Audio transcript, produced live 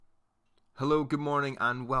Hello, good morning,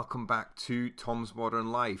 and welcome back to Tom's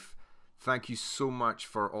Modern Life. Thank you so much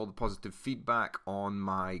for all the positive feedback on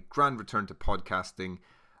my grand return to podcasting.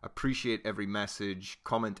 Appreciate every message,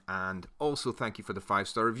 comment, and also thank you for the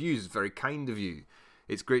 5-star reviews. Very kind of you.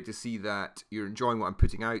 It's great to see that you're enjoying what I'm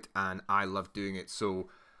putting out, and I love doing it, so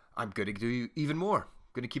I'm going to do even more.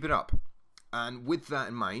 I'm going to keep it up. And with that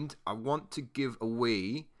in mind, I want to give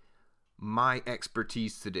away my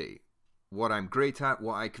expertise today. What I'm great at,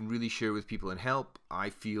 what I can really share with people and help, I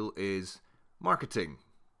feel is marketing.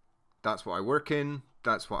 That's what I work in,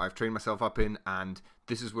 that's what I've trained myself up in, and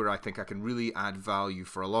this is where I think I can really add value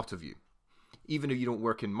for a lot of you. Even if you don't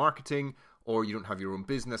work in marketing or you don't have your own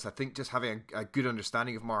business, I think just having a good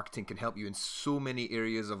understanding of marketing can help you in so many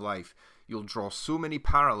areas of life. You'll draw so many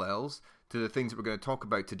parallels to the things that we're going to talk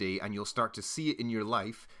about today, and you'll start to see it in your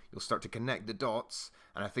life. You'll start to connect the dots,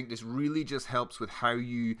 and I think this really just helps with how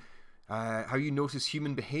you notice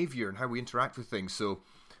human behavior and how we interact with things. So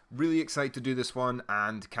really excited to do this one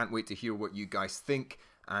and can't wait to hear what you guys think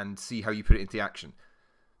and see how you put it into action.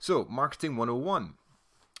 So, Marketing 101.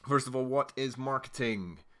 First of all, what is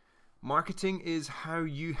marketing? Marketing is how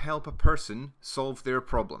you help a person solve their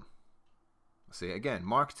problem. I'll say it again.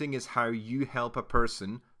 Marketing is how you help a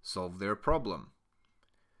person solve their problem.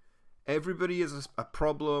 Everybody has a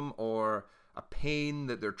problem or a pain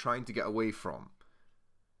that they're trying to get away from.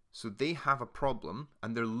 So they have a problem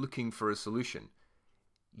and they're looking for a solution.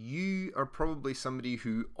 You are probably somebody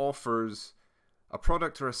who offers a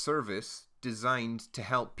product or a service designed to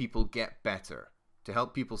help people get better, to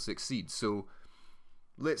help people succeed. So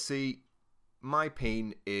let's say my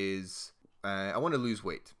pain is I want to lose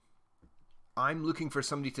weight. I'm looking for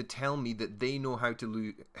somebody to tell me that they know how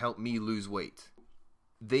to help me lose weight.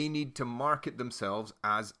 They need to market themselves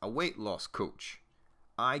as a weight loss coach.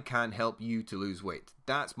 I can help you to lose weight.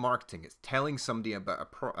 That's marketing. It's telling somebody about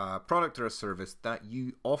a product or a service that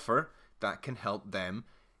you offer that can help them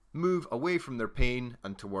move away from their pain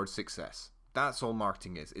and towards success. That's all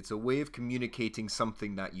marketing is. It's a way of communicating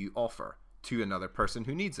something that you offer to another person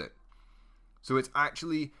who needs it. So it's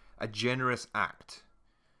actually a generous act.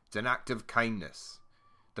 It's an act of kindness.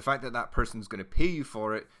 The fact that that person's going to pay you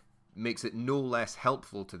for it makes it no less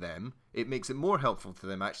helpful to them. It makes it more helpful to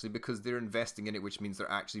them actually because they're investing in it, which means they're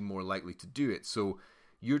actually more likely to do it. So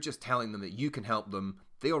you're just telling them that you can help them.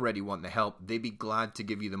 They already want the help. They'd be glad to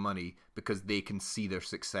give you the money because they can see their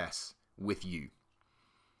success with you.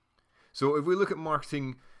 So if we look at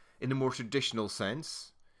marketing in a more traditional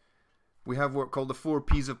sense, we have what's called the 4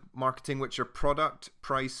 P's of marketing, which are product,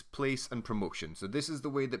 price, place, and promotion. So this is the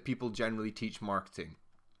way that people generally teach marketing.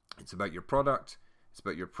 It's about your product, it's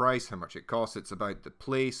about your price, how much it costs. It's about the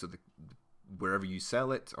place, or wherever you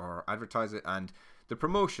sell it or advertise it, and the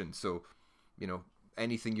promotion. So,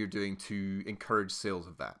 anything you're doing to encourage sales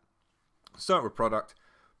of that. Start with product.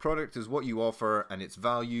 Product is what you offer and its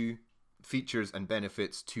value, features, and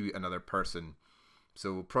benefits to another person.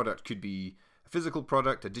 So, product could be a physical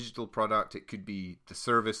product, a digital product. It could be the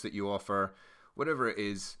service that you offer. Whatever it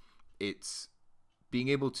is, it's being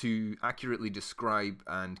able to accurately describe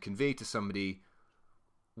and convey to somebody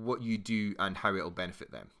what you do and how it'll benefit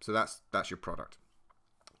them. So that's your product.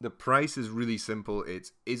 The price is really simple.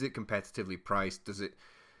 Is it competitively priced? Is it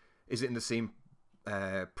in the same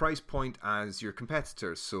price point as your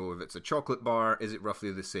competitors? So if it's a chocolate bar, is it roughly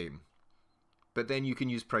the same? But then you can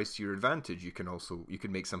use price to your advantage. You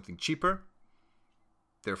can make something cheaper.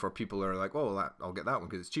 Therefore, people are like, oh, I'll get that one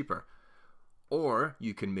because it's cheaper. Or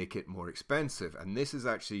you can make it more expensive. And this is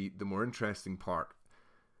actually the more interesting part.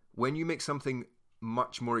 When you make something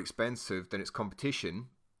much more expensive than its competition,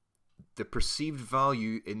 the perceived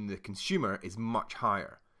value in the consumer is much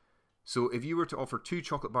higher. So if you were to offer 2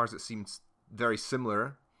 chocolate bars that seemed very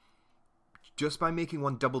similar, just by making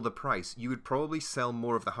one double the price, you would probably sell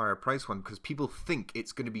more of the higher price one because people think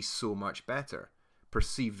it's going to be so much better.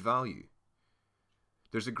 Perceived value.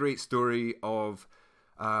 There's a great story of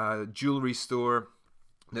a jewelry store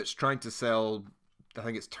that's trying to sell, I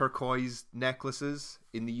think it's turquoise necklaces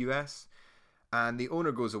in the US. And the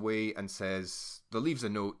owner goes away and leaves a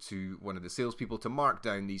note to one of the salespeople to mark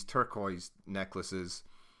down these turquoise necklaces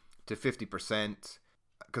to 50%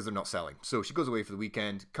 because they're not selling. So she goes away for the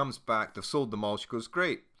weekend, comes back, they've sold them all. She goes,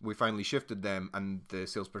 great, we finally shifted them. And the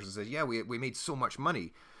salesperson says, yeah, we made so much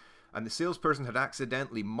money. And the salesperson had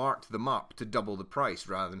accidentally marked them up to double the price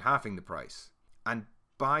rather than halving the price. And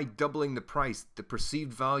by doubling the price, the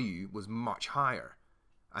perceived value was much higher.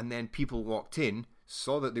 And then people walked in,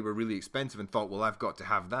 saw that they were really expensive and thought, well, I've got to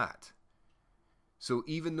have that. So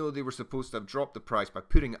even though they were supposed to have dropped the price by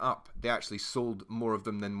putting it up, they actually sold more of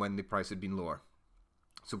them than when the price had been lower.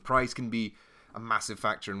 So price can be a massive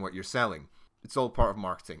factor in what you're selling. It's all part of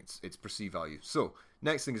marketing. It's perceived value. So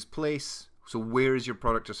next thing is place. So where is your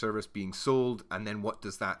product or service being sold? And then what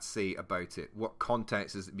does that say about it? What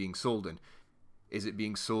context is it being sold in? Is it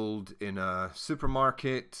being sold in a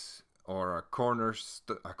supermarket or a corner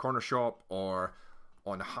shop or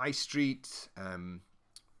on a high street?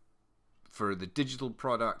 For the digital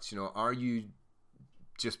products, are you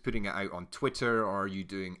just putting it out on Twitter, or are you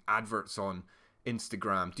doing adverts on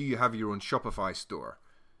Instagram? Do you have your own Shopify store?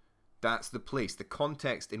 That's the place. The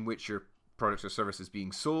context in which your product or service is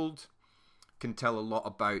being sold can tell a lot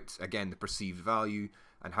about, again, the perceived value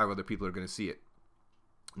and how other people are going to see it.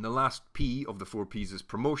 And the last P of the 4 Ps is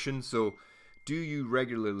promotion. So do you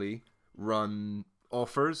regularly run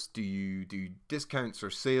offers? Do you do discounts or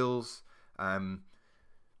sales?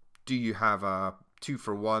 Do you have a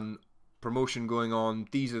 2-for-1 promotion going on?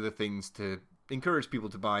 These are the things to encourage people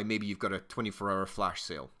to buy. Maybe you've got a 24-hour flash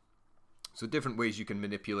sale. So different ways you can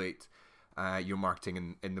manipulate your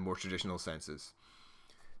marketing in the more traditional senses.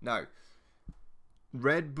 Now,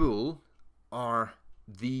 Red Bull are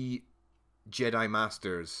the Jedi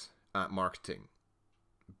Masters at marketing,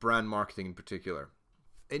 brand marketing in particular.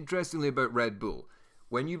 Interestingly about Red Bull,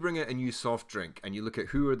 when you bring out a new soft drink and you look at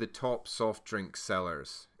who are the top soft drink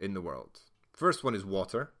sellers in the world, first one is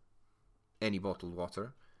water, any bottled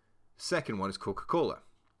water. Second one is Coca-Cola.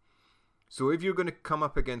 So if you're going to come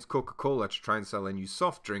up against Coca-Cola to try and sell a new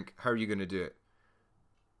soft drink, how are you going to do it?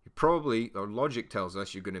 You probably, or logic tells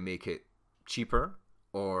us, you're going to make it cheaper,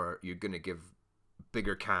 or you're going to give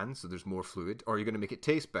bigger cans so there's more fluid, or you're going to make it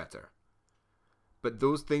taste better. But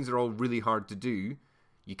those things are all really hard to do.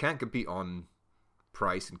 You can't compete on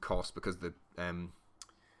price and cost because the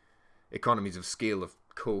economies of scale of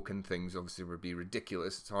Coke and things obviously would be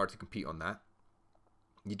ridiculous. It's hard to compete on that.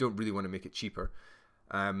 You don't really want to make it cheaper.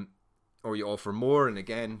 Or you offer more, and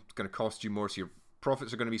again, it's going to cost you more, so your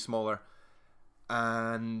profits are going to be smaller.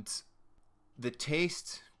 And the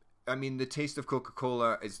taste of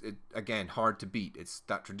Coca-Cola is, again, hard to beat. It's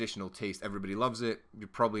that traditional taste. Everybody loves it. You're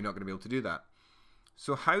probably not going to be able to do that.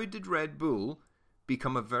 So how did Red Bull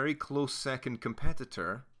become a very close second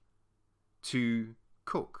competitor to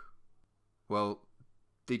Coke? Well,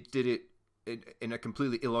 they did it in a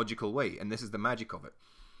completely illogical way, and this is the magic of it.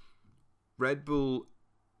 Red Bull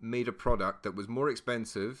made a product that was more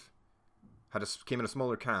expensive, came in a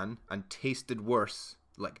smaller can, and tasted worse,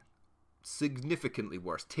 like significantly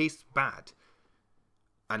worse, tastes bad,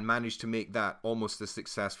 and managed to make that almost as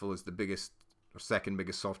successful as the biggest or second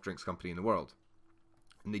biggest soft drinks company in the world.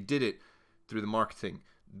 And they did it through the marketing.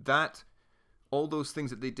 All those things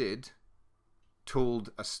that they did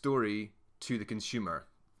told a story to the consumer.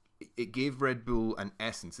 It gave Red Bull an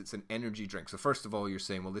essence. It's an energy drink. So first of all, you're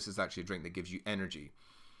saying, well, this is actually a drink that gives you energy.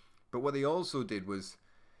 But what they also did was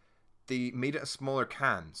they made it a smaller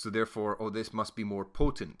can. So therefore, this must be more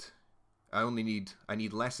potent. I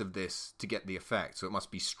need less of this to get the effect. So it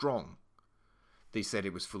must be strong. They said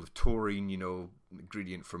it was full of taurine,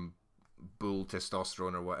 ingredient from bull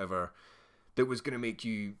testosterone or whatever, that was going to make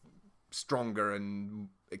you stronger and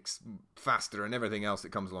faster and everything else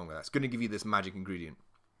that comes along with that. It's going to give you this magic ingredient.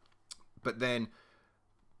 But then,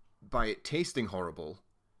 by it tasting horrible,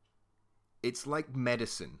 it's like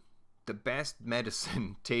medicine. The best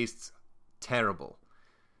medicine tastes terrible.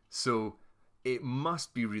 So it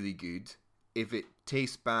must be really good if it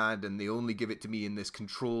tastes bad and they only give it to me in this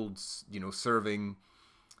controlled, serving,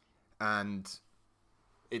 and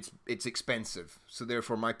it's expensive. So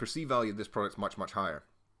therefore, my perceived value of this product is much, much higher.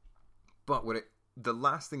 But the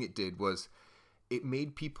last thing it did was it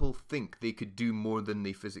made people think they could do more than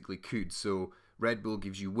they physically could. So Red Bull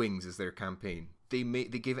gives you wings as their campaign. They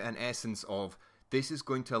gave it an essence of, this is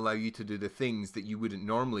going to allow you to do the things that you wouldn't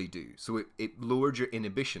normally do. So it lowered your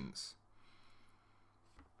inhibitions.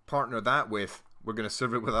 Partner that with, we're going to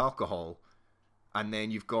serve it with alcohol. And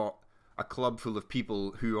then you've got a club full of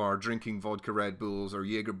people who are drinking vodka Red Bulls or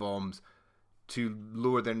Jaeger bombs to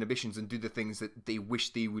lower their inhibitions and do the things that they wish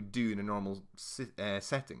they would do in a normal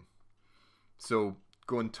setting. So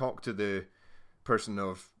go and talk to the person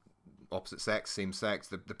of opposite sex, same sex,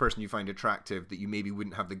 the person you find attractive that you maybe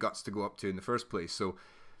wouldn't have the guts to go up to in the first place. So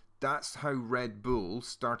that's how Red Bull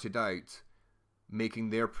started out making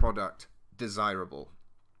their product desirable.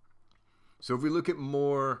 So if we look at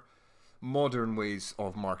more modern ways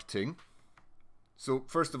of marketing, so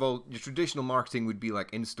first of all, your traditional marketing would be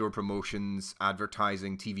like in-store promotions,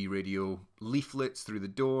 advertising, TV, radio, leaflets through the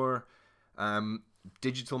door.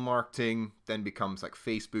 Digital marketing then becomes like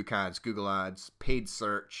Facebook ads, Google ads, paid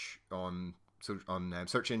search on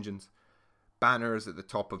search engines, banners at the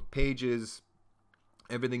top of pages,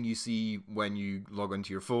 everything you see when you log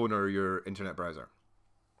onto your phone or your internet browser.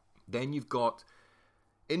 Then you've got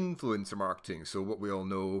influencer marketing, so what we all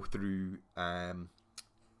know through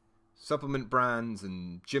supplement brands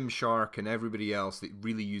and Gymshark and everybody else that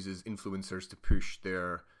really uses influencers to push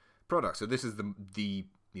their products. So this is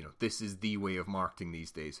this is the way of marketing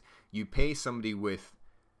these days. You pay somebody with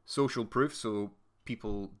social proof, so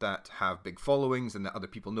people that have big followings and that other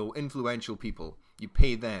people know, influential people. You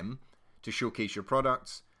pay them to showcase your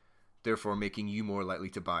products, therefore making you more likely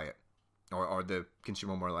to buy it, or the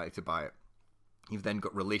consumer more likely to buy it. You've then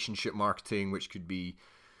got relationship marketing, which could be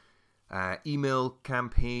email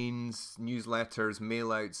campaigns, newsletters,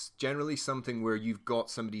 mail-outs, generally something where you've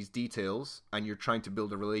got somebody's details and you're trying to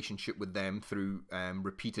build a relationship with them through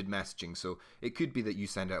repeated messaging. So it could be that you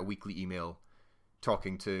send out a weekly email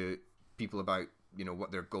talking to people about,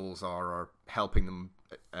 what their goals are or helping them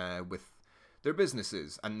with their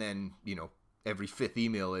businesses. And then, every fifth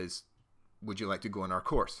email is, would you like to go on our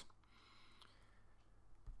course?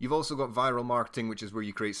 You've also got viral marketing, which is where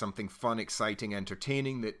you create something fun, exciting,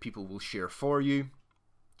 entertaining that people will share for you.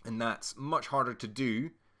 And that's much harder to do,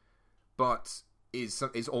 but is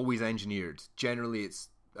always engineered. Generally, it's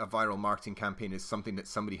a viral marketing campaign is something that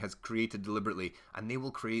somebody has created deliberately, and they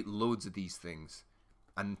will create loads of these things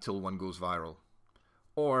until one goes viral.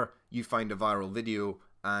 Or you find a viral video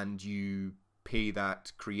and you pay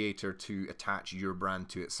that creator to attach your brand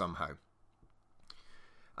to it somehow.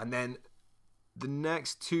 And then the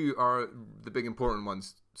next two are the big important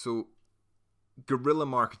ones. So guerrilla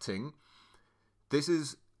marketing, this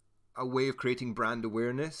is a way of creating brand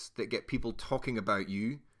awareness that get people talking about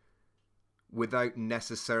you without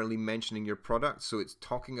necessarily mentioning your product. So it's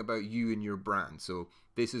talking about you and your brand. So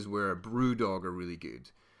this is where BrewDog are really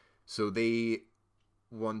good. So they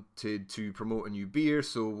wanted to promote a new beer,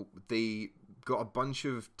 so they got a bunch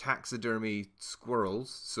of taxidermy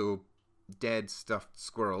squirrels, so dead stuffed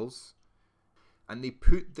squirrels, and they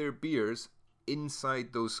put their beers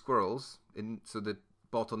inside those squirrels, so the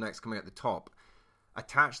bottlenecks coming at the top,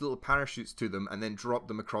 attached little parachutes to them, and then dropped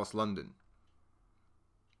them across London.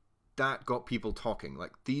 That got people talking.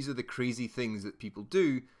 Like, these are the crazy things that people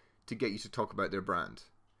do to get you to talk about their brand.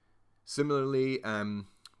 Similarly,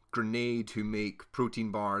 Grenade, who make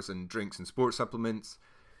protein bars and drinks and sports supplements,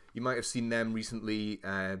 you might have seen them recently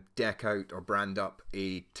deck out or brand up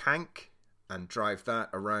a tank and drive that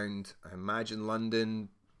around, I imagine, London,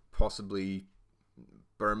 possibly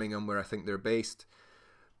Birmingham, where I think they're based.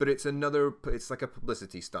 But it's like a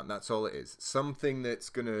publicity stunt. That's all it is. Something that's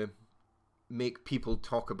going to make people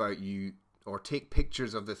talk about you or take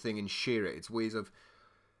pictures of the thing and share it. It's ways of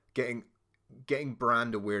getting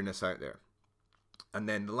brand awareness out there. And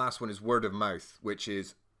then the last one is word of mouth, which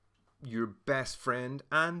is your best friend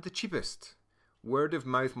and the cheapest. Word of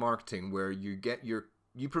mouth marketing, where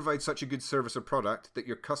you provide such a good service or product that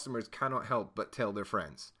your customers cannot help but tell their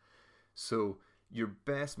friends. So your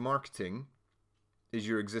best marketing is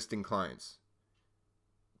your existing clients.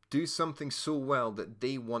 Do something so well that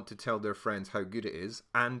they want to tell their friends how good it is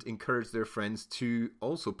and encourage their friends to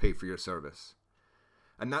also pay for your service.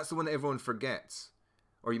 And that's the one that everyone forgets.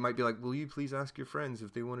 Or you might be like, will you please ask your friends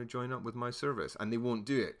if they want to join up with my service? And they won't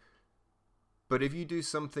do it. But if you do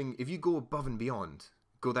something, if you go above and beyond,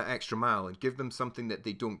 go that extra mile and give them something that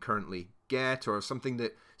they don't currently get or something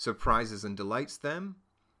that surprises and delights them,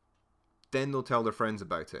 then they'll tell their friends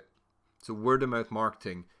about it. So word of mouth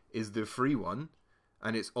marketing is the free one,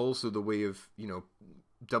 and it's also the way of,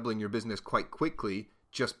 doubling your business quite quickly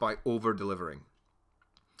just by over delivering.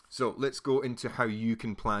 So let's go into how you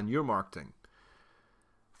can plan your marketing.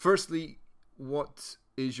 Firstly, what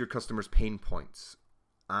is your customer's pain points?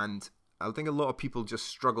 And I think a lot of people just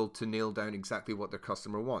struggle to nail down exactly what their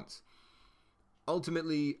customer wants.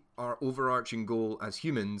 Ultimately, our overarching goal as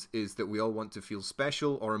humans is that we all want to feel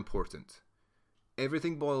special or important.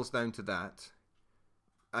 Everything boils down to that.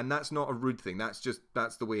 And that's not a rude thing. That's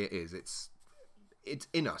the way it is. It's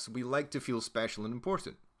in us. We like to feel special and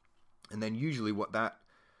important. And then usually what that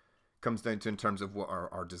comes down to in terms of what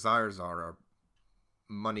our desires are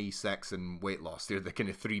money, sex, and weight loss. They're the kind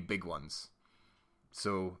of three big ones.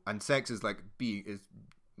 So, and sex is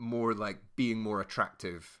more like being more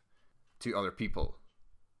attractive to other people.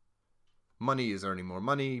 Money is earning more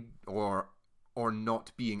money, or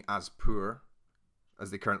not being as poor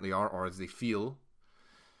as they currently are, or as they feel.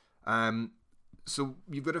 So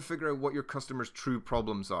you've got to figure out what your customers' true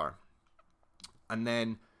problems are, and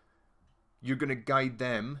then you're going to guide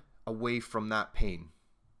them away from that pain.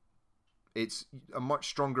 It's a much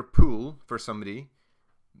stronger pull for somebody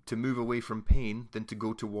to move away from pain than to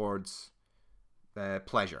go towards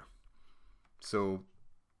pleasure. So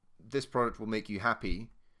this product will make you happy,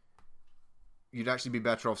 you'd actually be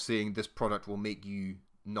better off saying this product will make you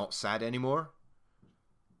not sad anymore.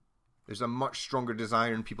 There's a much stronger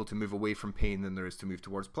desire in people to move away from pain than there is to move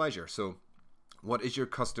towards pleasure. So what is your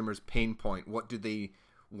customer's pain point? What do they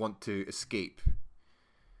want to escape?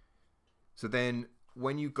 So then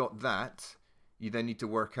when you've got that, you then need to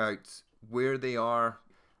work out where they are,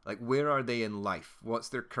 like where are they in life? What's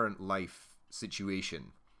their current life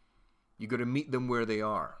situation? You got to meet them where they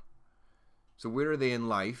are. So where are they in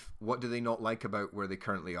life? What do they not like about where they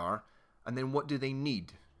currently are? And then what do they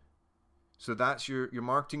need? So that's your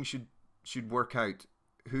marketing should work out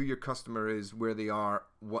who your customer is, where they are,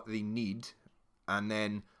 what they need, and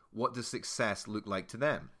then what does success look like to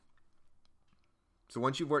them? So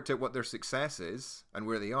once you've worked out what their success is and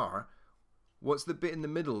where they are, what's the bit in the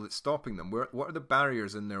middle that's stopping them? What are the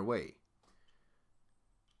barriers in their way?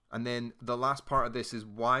 And then the last part of this is,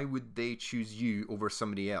 why would they choose you over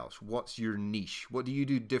somebody else? What's your niche? What do you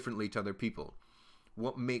do differently to other people?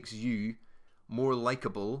 What makes you more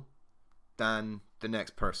likable than the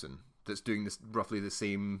next person that's doing this roughly the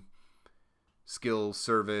same skill,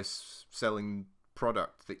 service, selling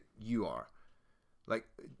product that you are? Like,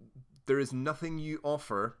 there is nothing you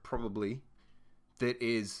offer probably that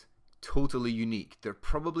is totally unique. There are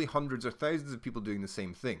probably hundreds or thousands of people doing the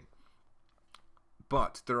same thing.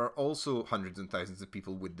 But there are also hundreds and thousands of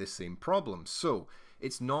people with this same problem. So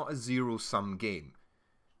it's not a zero-sum game.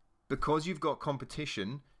 Because you've got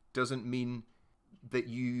competition doesn't mean that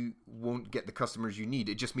you won't get the customers you need.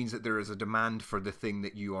 It just means that there is a demand for the thing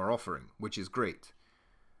that you are offering, which is great.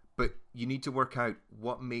 But you need to work out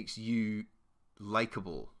what makes you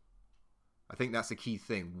likable. I think that's a key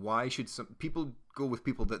thing. Why should some people go with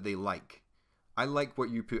people that they like? I like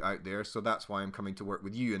what you put out there, so that's why I'm coming to work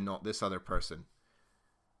with you and not this other person.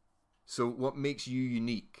 So what makes you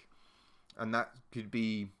unique? And that could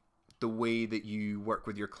be the way that you work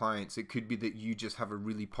with your clients. It could be that you just have a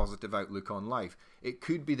really positive outlook on life. It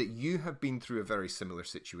could be that you have been through a very similar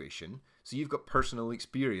situation, so you've got personal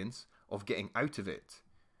experience of getting out of it.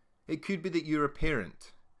 It could be that you're a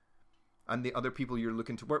parent, and the other people you're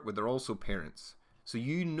looking to work with are also parents. So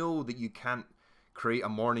you know that you can't create a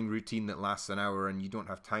morning routine that lasts an hour and you don't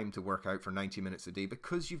have time to work out for 90 minutes a day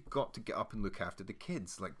because you've got to get up and look after the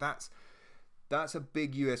kids. Like that's a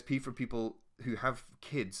big USP for people who have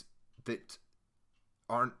kids that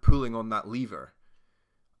aren't pulling on that lever.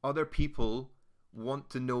 Other people want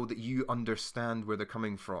to know that you understand where they're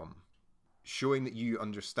coming from. Showing that you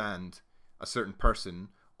understand a certain person,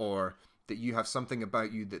 or that you have something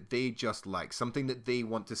about you that they just like, something that they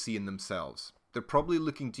want to see in themselves. They're probably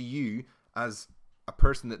looking to you as a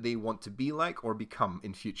person that they want to be like or become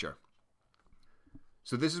in future.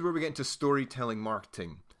 So this is where we get into storytelling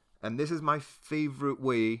marketing. And this is my favorite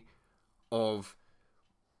way of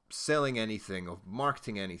selling anything, of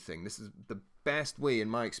marketing anything. This is the best way, in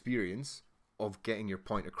my experience, of getting your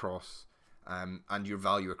point across and your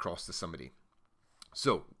value across to somebody.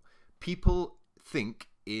 So people think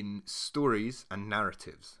in stories and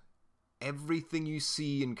narratives. Everything you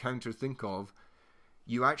see, encounter, think of,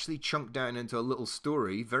 you actually chunk down into a little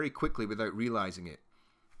story very quickly without realizing it.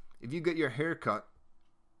 If you get your hair cut,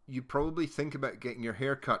 you probably think about getting your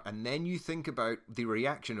hair cut, and then you think about the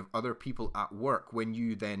reaction of other people at work when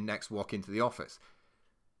you then next walk into the office.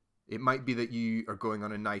 It might be that you are going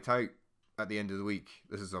on a night out at the end of the week.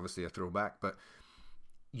 This is obviously a throwback, but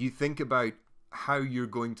you think about how you're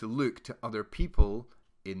going to look to other people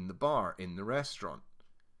in the bar, in the restaurant.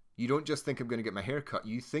 You don't just think, I'm going to get my hair cut.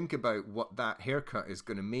 You think about what that haircut is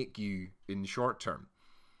going to make you in the short term.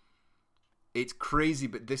 It's crazy,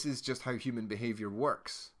 but this is just how human behavior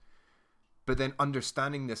works. But then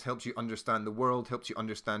understanding this helps you understand the world, helps you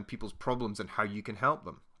understand people's problems and how you can help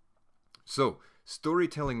them. So,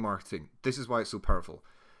 storytelling marketing, this is why it's so powerful.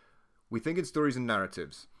 We think in stories and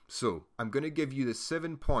narratives. So, I'm going to give you the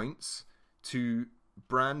 7 points to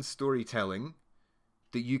brand storytelling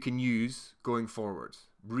that you can use going forward.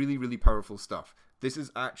 Really, really powerful stuff. This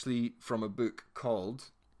is actually from a book called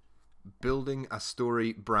Building a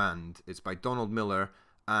Story Brand. It's by Donald Miller,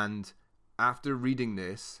 and after reading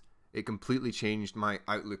this, it completely changed my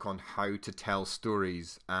outlook on how to tell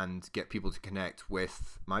stories and get people to connect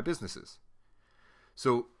with my businesses.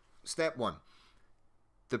 So, step 1.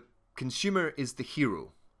 The consumer is the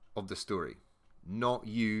hero of the story, not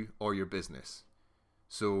you or your business.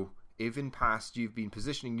 So, if in past you've been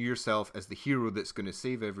positioning yourself as the hero that's going to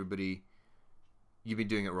save everybody, you've been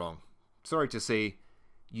doing it wrong. Sorry to say,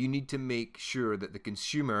 you need to make sure that the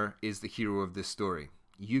consumer is the hero of this story.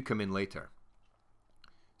 You come in later.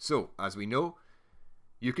 So, as we know,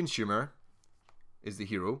 your consumer is the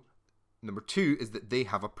hero. Number 2 is that they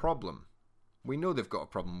have a problem. We know they've got a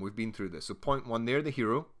problem. We've been through this. So point 1, they're the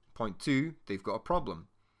hero. Point 2, they've got a problem.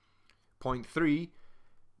 Point 3,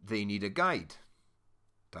 they need a guide.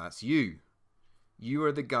 That's you. You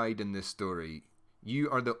are the guide in this story. You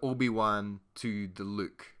are the Obi-Wan to the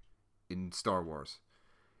Luke in Star Wars.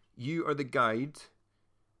 You are the guide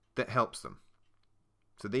that helps them.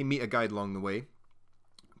 So they meet a guide along the way.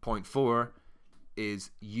 Point 4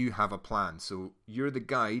 is you have a plan. So you're the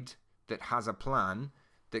guide that has a plan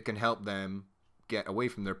that can help them get away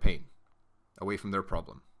from their pain, away from their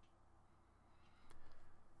problem.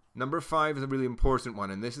 Number 5 is a really important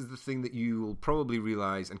one, and this is the thing that you will probably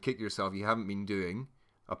realize and kick yourself you haven't been doing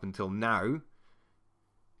up until now,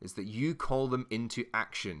 is that you call them into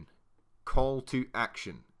action. Call to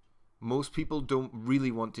action. Most people don't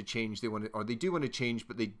really want to change. They do want to change,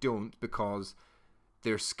 but they don't because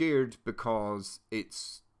they're scared, because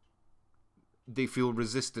they feel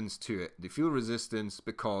resistance to it. They feel resistance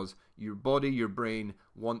because your body, your brain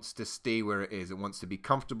wants to stay where it is. It wants to be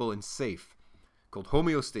comfortable and safe, called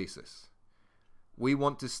homeostasis. We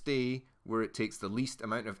want to stay where it takes the least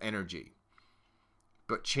amount of energy.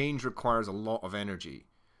 But change requires a lot of energy.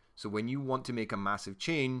 So when you want to make a massive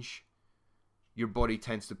change, your body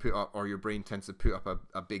tends to put up, or your brain tends to put up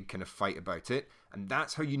a big kind of fight about it. And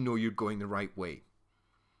that's how you know you're going the right way.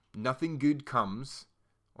 Nothing good comes,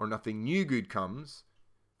 or nothing new good comes,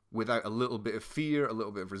 without a little bit of fear, a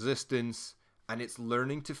little bit of resistance, and it's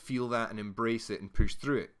learning to feel that and embrace it and push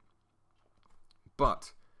through it.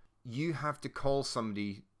 But you have to call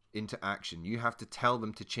somebody into action. You have to tell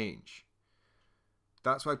them to change.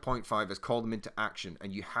 That's why point 5 is call them into action,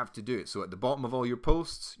 and you have to do it. So at the bottom of all your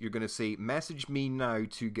posts, you're going to say, message me now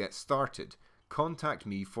to get started. Contact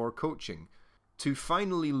me for coaching. To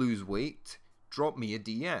finally lose weight, drop me a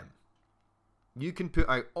DM. You can put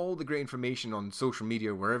out all the great information on social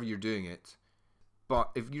media, wherever you're doing it, but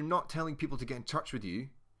if you're not telling people to get in touch with you,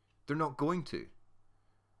 they're not going to.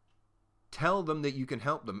 Tell them that you can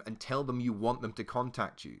help them, and tell them you want them to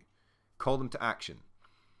contact you. Call them to action.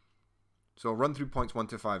 So I'll run through points 1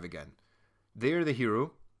 to 5 again. They're the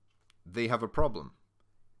hero. They have a problem.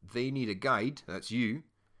 They need a guide. That's you.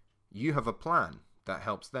 You have a plan. That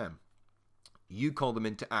helps them. You call them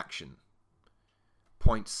into action.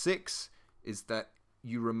 Point 6 is that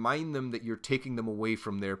you remind them that you're taking them away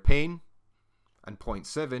from their pain. And point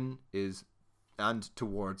 7 is and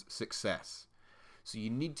towards success. So you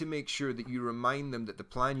need to make sure that you remind them that the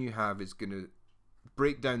plan you have is going to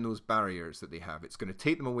break down those barriers that they have. It's going to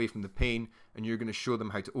take them away from the pain, and you're going to show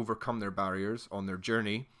them how to overcome their barriers on their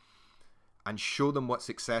journey and show them what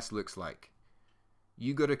success looks like.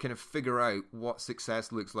 You got to kind of figure out what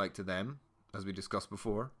success looks like to them, as we discussed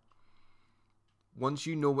before. Once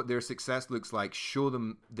you know what their success looks like, show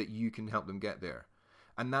them that you can help them get there.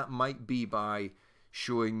 And that might be by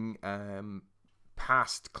showing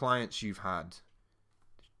past clients you've had.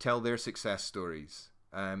 Tell their success stories.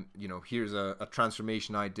 Here's a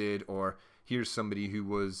transformation I did, or here's somebody who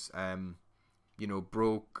was,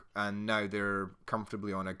 broke, and now they're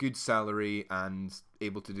comfortably on a good salary and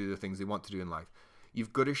able to do the things they want to do in life.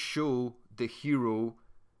 You've got to show the hero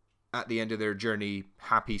at the end of their journey,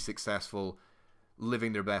 happy, successful,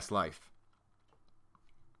 living their best life.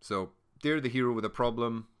 So they're the hero with a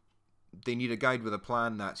problem. They need a guide with a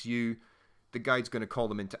plan. That's you. The guide's going to call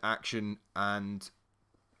them into action and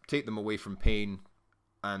take them away from pain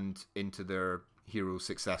and into their hero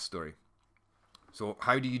success story. So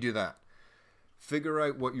how do you do that? Figure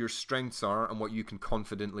out what your strengths are and what you can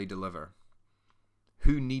confidently deliver.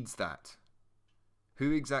 Who needs that?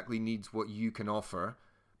 Who exactly needs what you can offer?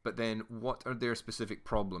 But then what are their specific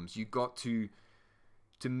problems? You got to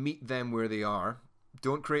meet them where they are.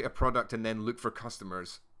 Don't create a product and then look for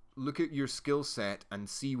customers. Look at your skill set and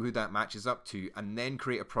see who that matches up to, and then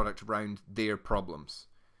create a product around their problems.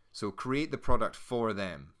 So create the product for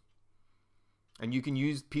them. And you can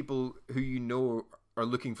use people who you know are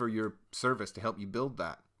looking for your service to help you build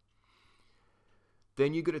that.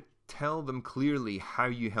 Then you got to tell them clearly how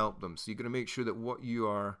you help them. So you got to make sure that what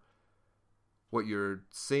you're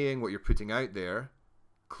saying, what you're putting out there,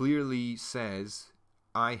 clearly says,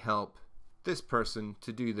 I help this person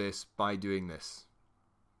to do this by doing this.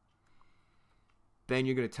 Then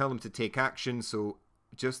you're going to tell them to take action. So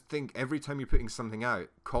just think every time you're putting something out,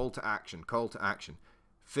 call to action, call to action.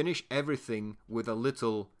 Finish everything with a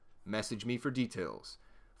little message me for details,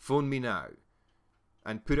 phone me now,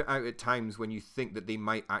 and put it out at times when you think that they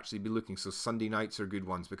might actually be looking. So Sunday nights are good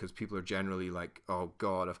ones because people are generally like, oh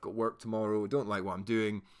God, I've got work tomorrow, I don't like what I'm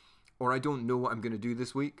doing, or I don't know what I'm going to do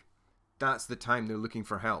this week. That's the time they're looking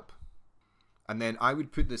for help. And then I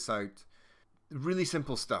would put this out, really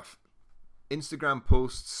simple stuff. Instagram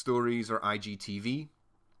posts, stories, or IGTV.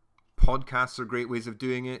 Podcasts are great ways of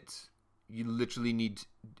doing it. You literally need,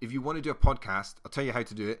 if you want to do a podcast, I'll tell you how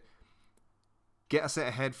to do it. Get a set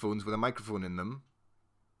of headphones with a microphone in them,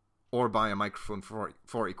 or buy a microphone for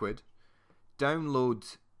 40 quid.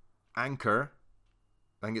 Download Anchor,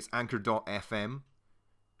 I think it's anchor.fm,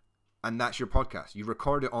 and that's your podcast. You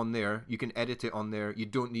record it on there, you can edit it on there, you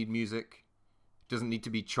don't need music, it doesn't need to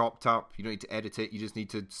be chopped up, you don't need to edit it, you just need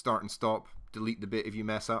to start and stop, delete the bit if you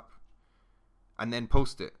mess up, and then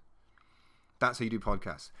post it. That's how you do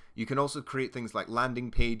podcasts. You can also create things like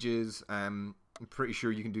landing pages. I'm pretty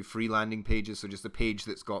sure you can do free landing pages, so just a page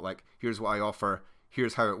that's got like, here's what I offer,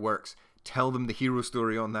 here's how it works. Tell them the hero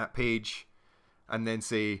story on that page, and then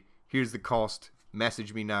say, here's the cost,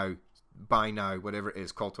 message me now, buy now, whatever it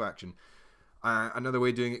is, call to action. Another way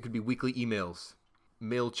of doing it could be weekly emails,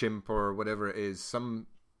 MailChimp or whatever it is, some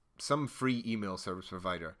free email service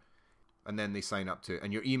provider, and then they sign up to it.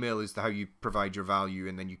 And your email is how you provide your value,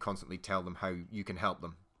 and then you constantly tell them how you can help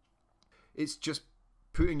them. It's just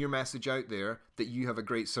putting your message out there that you have a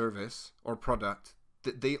great service or product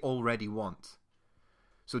that they already want.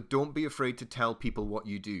 So don't be afraid to tell people what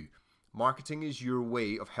you do. Marketing is your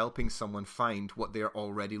way of helping someone find what they're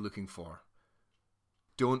already looking for.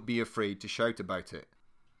 Don't be afraid to shout about it.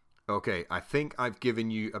 Okay, I think I've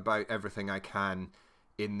given you about everything I can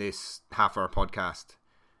in this half-hour podcast.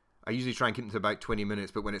 I usually try and keep it to about 20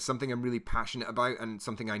 minutes, but when it's something I'm really passionate about and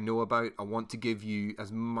something I know about, I want to give you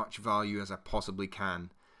as much value as I possibly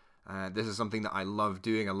can. This is something that I love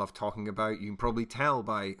doing, I love talking about. You can probably tell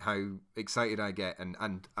by how excited I get,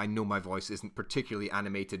 and I know my voice isn't particularly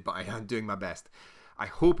animated, but I am doing my best. I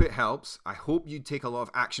hope it helps. I hope you take a lot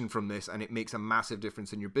of action from this and it makes a massive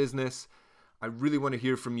difference in your business. I really want to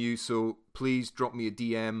hear from you, so please drop me a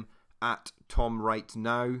DM at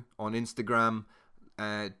TomWrightNow on Instagram.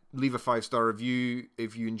 Leave a 5-star review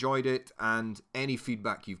if you enjoyed it, and any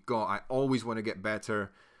feedback you've got. I always want to get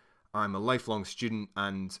better. I'm a lifelong student,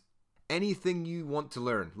 and anything you want to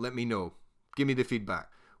learn, let me know. Give me the feedback.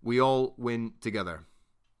 We all win together.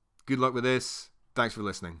 Good luck with this. Thanks for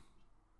listening.